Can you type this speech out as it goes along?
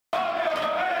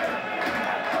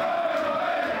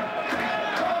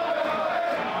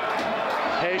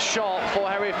is sharp for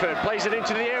Hereford. Plays it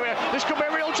into the area. This could be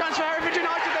a real chance for Hereford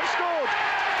United. They've scored.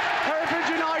 Hereford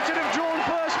United have drawn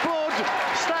first blood.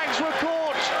 Stags were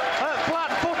caught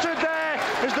flat-footed there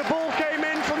as the ball came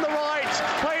in from the right,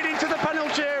 played into the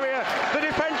penalty area. The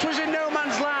defence was in no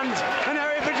man's land, and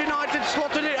Hereford United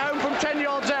slotted it home from 10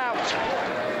 yards out.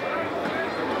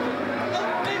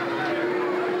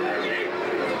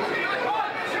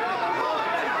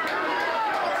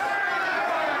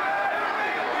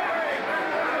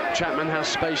 Chapman has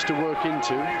space to work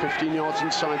into, 15 yards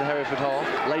inside the Hereford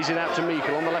half, lays it out to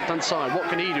Meikle on the left-hand side. What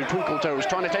can he do? Twinkle toes,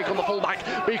 trying to take on the fullback.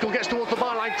 Meikle gets towards the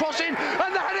byline, crossing,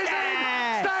 and the header's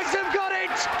in! Stags have got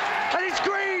it! And it's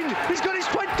Green! He's got his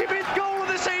 25th goal of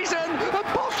the season, and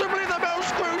possibly the most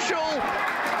crucial!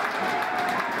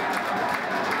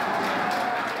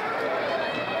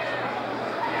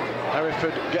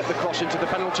 Hereford get the cross into the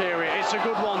penalty area. It's a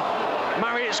good one.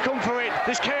 Marriott's come for it.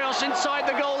 There's chaos inside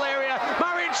the goal area.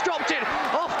 Marriott's dropped it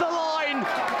off the line.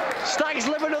 Stags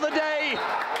live another day.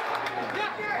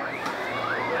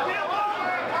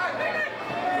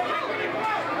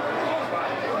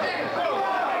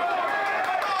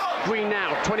 Green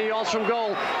now, 20 yards from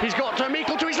goal. He's got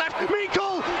Meikle to his left.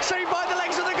 Meikle saved by the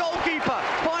legs of the goalkeeper.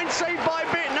 Fine save by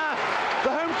Bittner,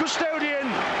 the home custodian,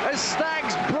 as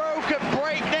Stags broke at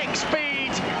breakneck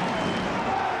speed.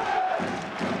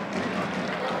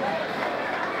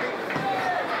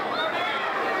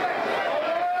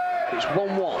 It's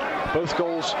 1-1. Both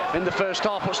goals in the first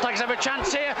half, but Stags have a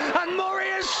chance here, and Murray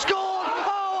has scored!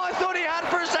 Oh, I thought he had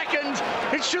for a second.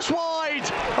 It's just wide.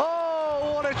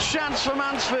 Oh, what a chance for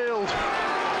Mansfield.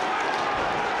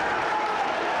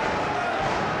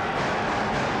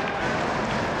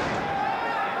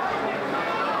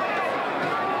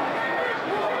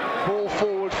 Ball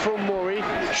forward from Murray.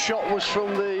 Shot was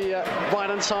from the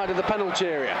right-hand side of the penalty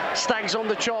area. Stags on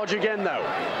the charge again, though.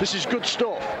 This is good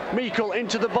stuff. Meikle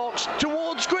into the box,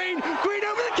 towards Green. Green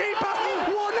over the keeper.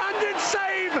 One-handed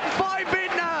save by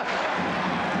Bittner.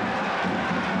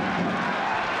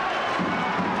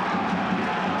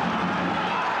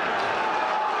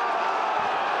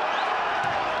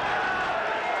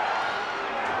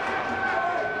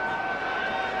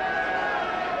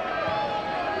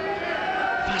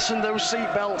 Fasten those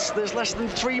seatbelts. There's less than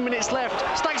 3 minutes left.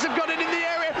 Stags have got it in the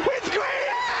area with